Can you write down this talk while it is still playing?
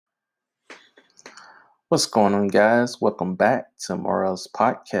What's going on, guys? Welcome back to Marrell's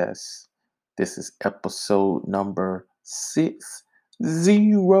podcast. This is episode number 60.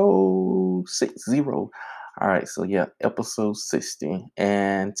 All right, so yeah, episode 60.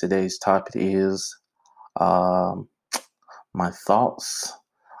 And today's topic is um, my thoughts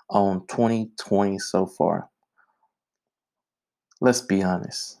on 2020 so far. Let's be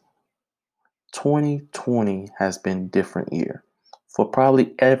honest. 2020 has been a different year for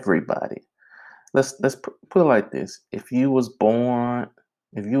probably everybody. Put it like this: if you was born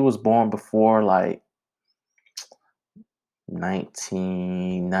before like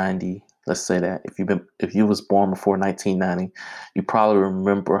 1990, let's say that if you was born before 1990, you probably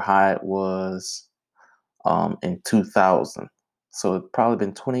remember how it was in 2000. So it's probably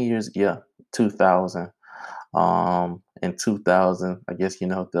been 20 years. Yeah, 2000. In 2000, I guess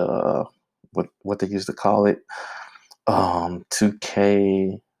the what they used to call it,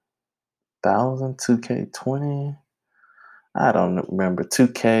 2K thousand, 2K20. I don't remember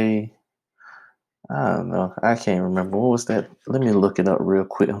 2K. I don't know. I can't remember. What was that? Let me look it up real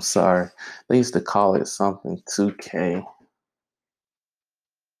quick. I'm sorry. They used to call it something 2K.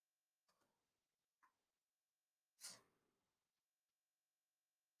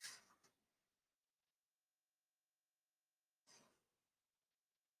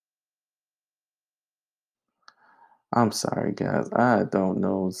 I'm sorry, guys. I don't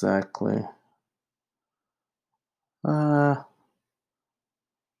know exactly. Uh,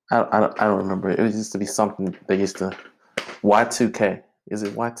 I don't remember. It used to be something they used to. Y2K. Is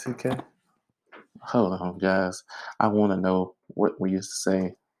it Y2K? Hold on, guys. I want to know what we used to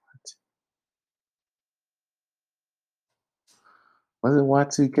say. Was it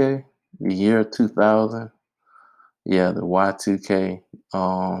Y2K? The year 2000? Yeah, the Y2K.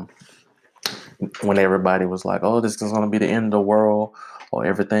 When everybody was like, "Oh, this is gonna be the end of the world," or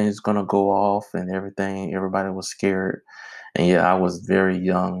everything's gonna go off, and everybody was scared. And yeah, I was very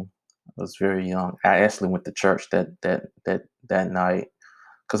young. I was very young. I actually went to church that night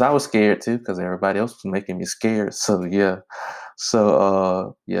because I was scared too, because everybody else was making me scared. So yeah,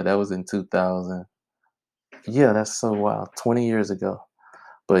 yeah, that was in 2000. Yeah, that's so wild. 20 years ago.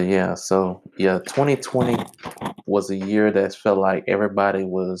 But yeah, so yeah, 2020 was a year that felt like everybody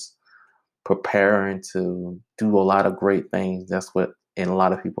was preparing to do a lot of great things. That's what in a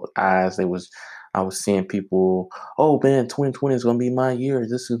lot of people's eyes I was seeing people, oh man, 2020 is gonna be my year.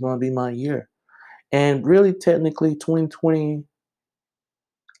 This is gonna be my year. And really technically 2020,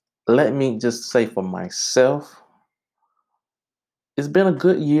 let me just say for myself, it's been a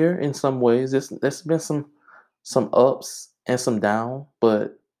good year in some ways. There's been some ups and some down,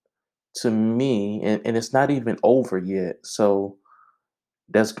 but to me, and it's not even over yet. So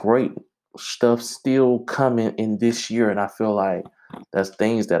that's great stuff still coming in this year, and I feel like that's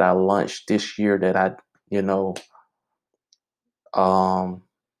things that I launched this year that you know um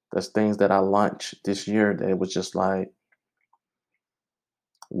there's things that I launched this year that was just like,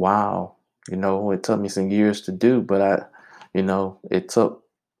 wow. It took me some years to do, but it took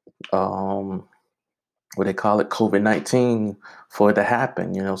um what they call it, COVID-19, for it to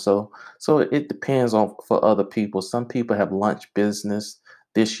happen. So it depends on for other people. Some people have launched business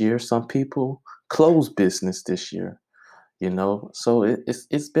this year, some people closed business this year. So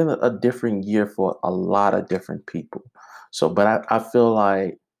it's been a different year for a lot of different people. So but I feel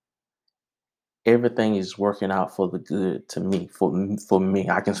like everything is working out for the good to me. For me,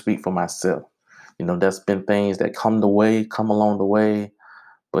 I can speak for myself. There's been things that come along the way,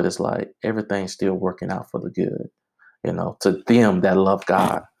 but it's like everything's still working out for the good, to them that love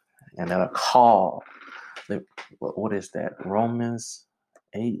God and that are called. What is that? Romans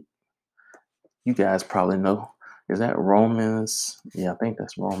 8. You guys probably know. Is that Romans? Yeah, I think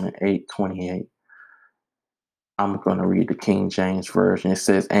that's Romans 8:28. I'm going to read the King James Version. It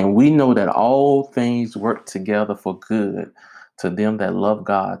says, "And we know that all things work together for good to them that love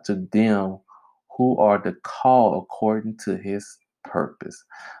God, to them who are the called according to his purpose."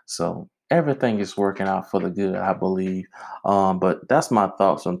 So everything is working out for the good, I believe. But that's my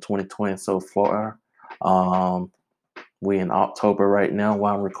thoughts on 2020 so far. Um, we in October right now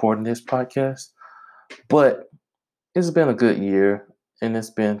while I'm recording this podcast. But it's been a good year, and it's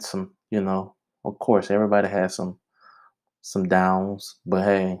been of course, everybody has some downs, but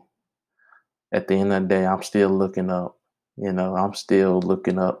hey, at the end of the day, I'm still looking up. I'm still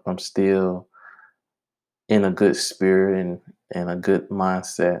looking up. I'm still in a good spirit and a good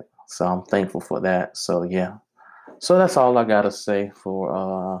mindset. So I'm thankful for that. So yeah. So that's all I gotta say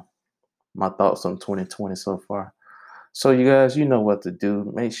for my thoughts on 2020 so far. So you guys, you know what to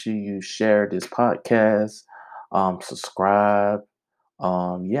do. Make sure you share this podcast, subscribe.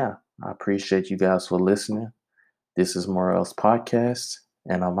 Yeah. I appreciate you guys for listening. This is Morel's podcast,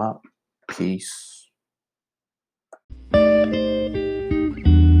 and I'm out. Peace.